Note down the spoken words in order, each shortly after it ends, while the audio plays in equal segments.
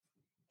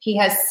He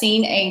has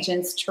seen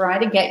agents try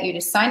to get you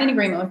to sign an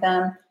agreement with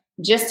them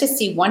just to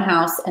see one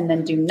house and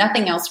then do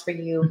nothing else for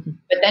you,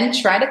 but then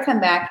try to come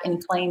back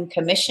and claim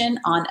commission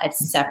on a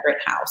separate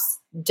house.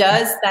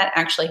 Does that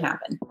actually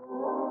happen?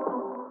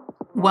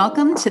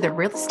 Welcome to the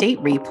Real Estate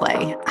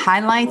Replay,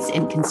 highlights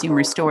and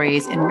consumer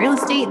stories in real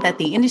estate that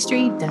the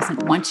industry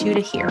doesn't want you to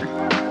hear.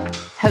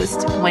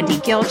 Hosts Wendy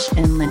Gilch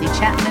and Lindy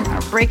Chapman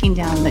are breaking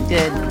down the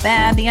good, the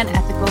bad, the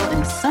unethical,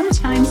 and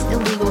sometimes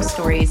illegal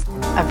stories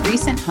of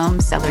recent home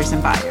sellers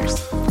and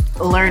buyers.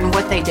 Learn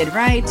what they did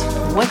right,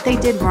 what they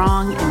did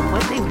wrong, and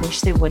what they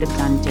wish they would have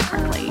done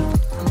differently.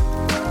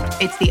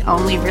 It's the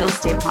only real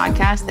estate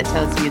podcast that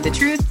tells you the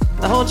truth,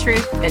 the whole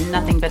truth, and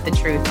nothing but the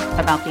truth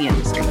about the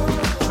industry.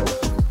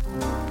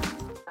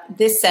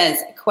 This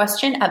says, a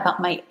question about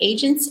my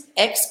agent's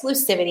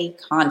exclusivity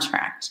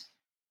contract.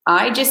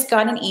 I just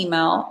got an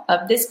email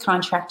of this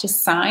contract to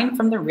sign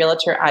from the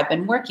realtor I've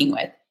been working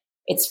with.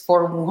 It's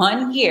for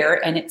 1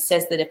 year, and it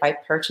says that if I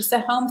purchase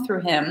a home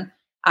through him,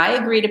 I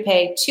agree to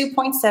pay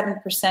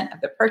 2.7% of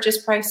the purchase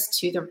price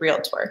to the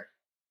realtor.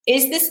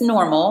 Is this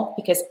normal?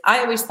 Because I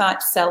always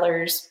thought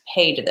sellers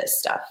paid this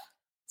stuff.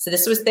 So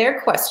this was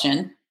their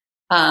question.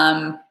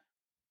 And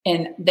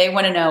they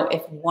want to know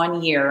if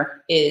 1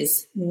 year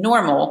is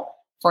normal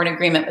for an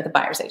agreement with a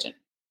buyer's agent.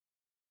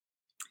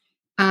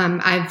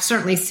 I've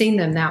certainly seen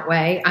them that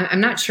way.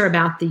 I'm not sure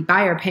about the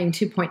buyer paying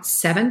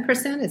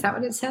 2.7%. Is that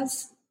what it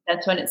says?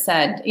 That's what it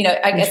said.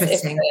 I guess I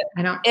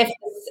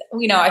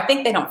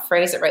think they don't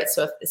phrase it right.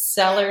 So if the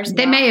sellers,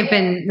 they may have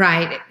been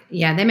right.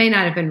 Yeah, they may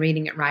not have been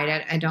reading it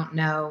right. I don't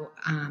know.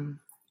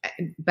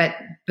 But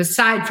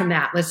beside from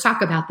that, let's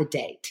talk about the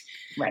date.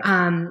 Right.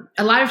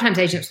 A lot of times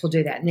agents will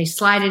do that and they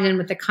slide it in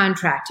with the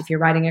contract if you're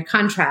writing a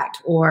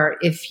contract or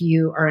if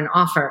you are an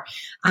offer,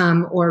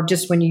 or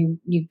just when you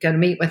go to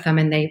meet with them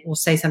and they will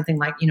say something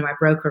like, my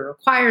broker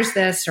requires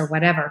this or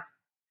whatever.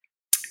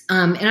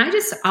 And I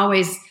just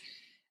always,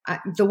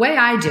 the way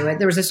I do it,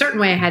 there was a certain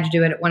way I had to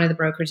do it at one of the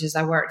brokerages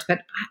I worked,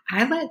 but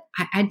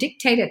I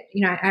dictate it,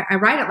 I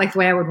write it like the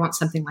way I would want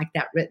something like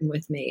that written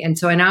with me. And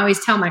I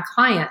always tell my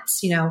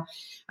clients, I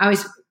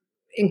always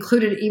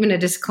included even a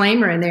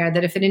disclaimer in there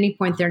that if at any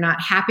point they're not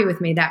happy with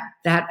me,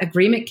 that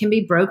agreement can be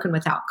broken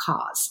without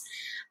cause.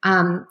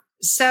 I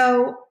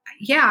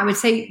would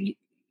say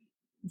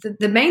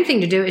the main thing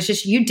to do is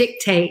just you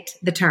dictate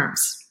the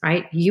terms,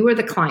 right? You are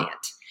the client,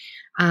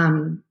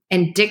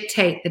 and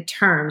dictate the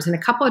terms. And a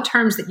couple of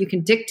terms that you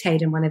can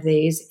dictate in one of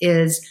these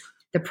is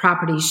the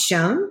property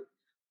shown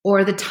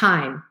or the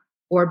time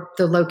or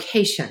the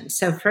location.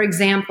 So for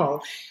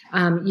example,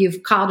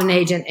 you've called an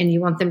agent and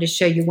you want them to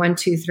show you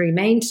 123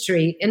 Main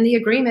Street. In the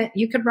agreement,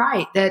 you could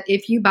write that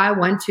if you buy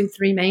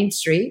 123 Main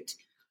Street,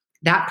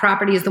 that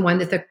property is the one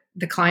that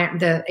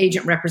the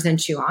agent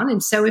represents you on.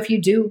 And so if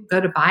you do go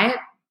to buy it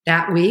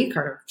that week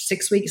or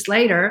 6 weeks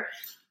later,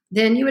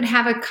 then you would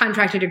have a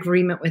contracted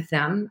agreement with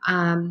them.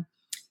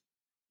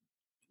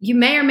 You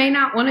may or may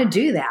not want to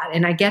do that,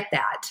 and I get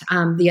that.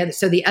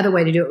 The other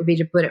way to do it would be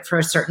to put it for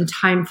a certain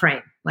time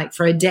frame, like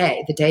for a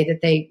day, the day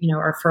that they,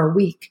 or for a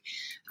week,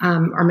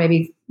 or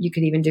maybe you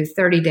could even do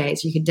 30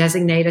 days. You could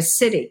designate a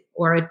city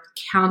or a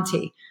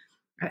county.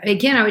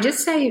 Again, I would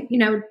just say,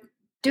 do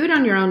it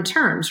on your own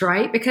terms,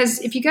 right? Because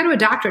if you go to a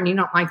doctor and you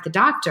don't like the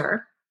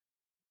doctor,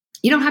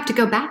 you don't have to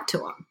go back to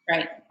them,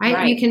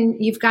 right?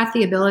 You've got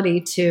the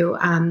ability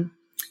to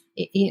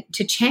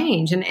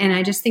change. And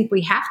I just think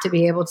we have to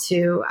be able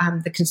to,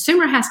 the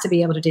consumer has to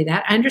be able to do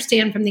that. I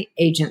understand from the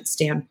agent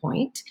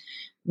standpoint,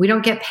 we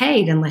don't get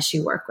paid unless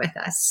you work with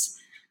us.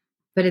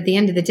 But at the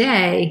end of the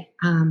day,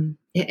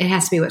 it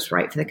has to be what's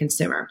right for the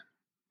consumer.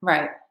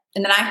 Right.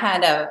 And then I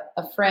had a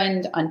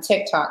friend on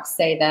TikTok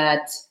say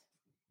that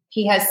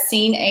he has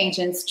seen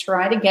agents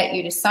try to get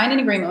you to sign an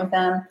agreement with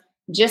them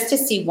just to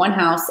see one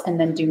house and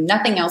then do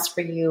nothing else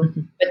for you,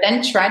 but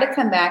then try to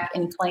come back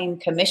and claim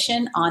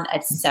commission on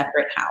a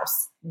separate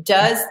house.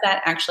 Does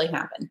that actually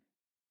happen?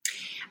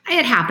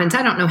 It happens.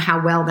 I don't know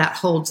how well that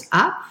holds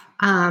up.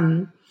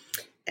 And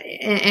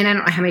I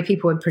don't know how many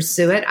people would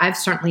pursue it. I've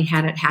certainly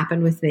had it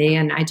happen with me,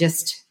 and I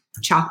just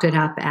chalked it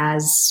up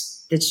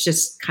as it's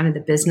just kind of the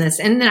business.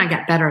 And then I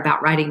got better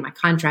about writing my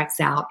contracts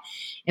out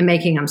and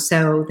making them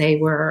so they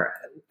were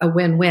a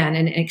win-win,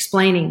 and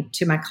explaining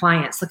to my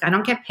clients, look, I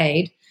don't get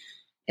paid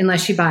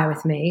unless you buy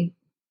with me.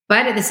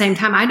 But at the same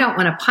time, I don't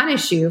want to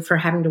punish you for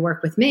having to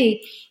work with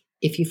me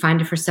if you find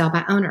a for sale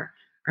by owner,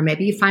 or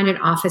maybe you find an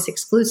office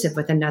exclusive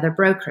with another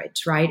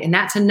brokerage, right? And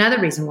that's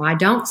another reason why I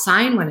don't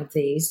sign one of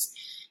these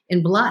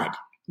in blood,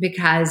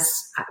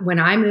 because when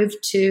I moved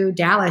to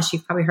Dallas,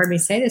 you've probably heard me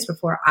say this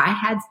before, I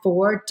had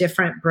 4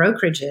 different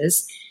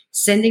brokerages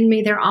sending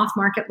me their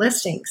off-market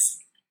listings.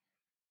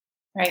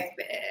 Right.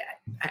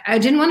 I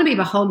didn't want to be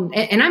beholden,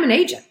 and I'm an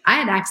agent. I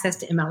had access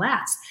to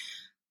MLS.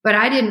 But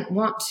I didn't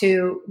want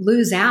to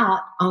lose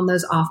out on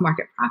those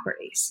off-market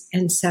properties.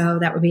 And so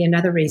that would be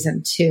another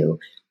reason to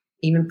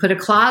even put a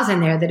clause in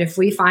there that if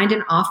we find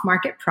an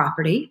off-market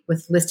property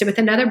listed with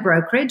another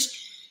brokerage,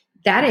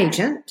 that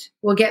agent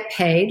will get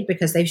paid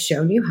because they've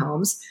shown you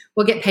homes,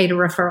 will get paid a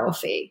referral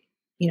fee.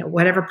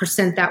 whatever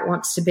percent that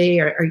wants to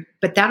be,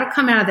 but that'll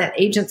come out of that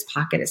agent's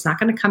pocket. It's not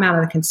going to come out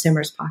of the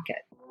consumer's pocket.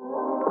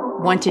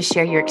 Want to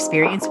share your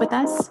experience with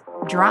us?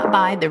 Drop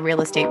by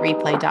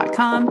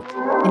therealestatereplay.com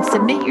and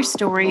submit your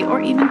story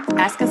or even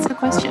ask us a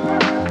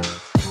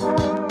question.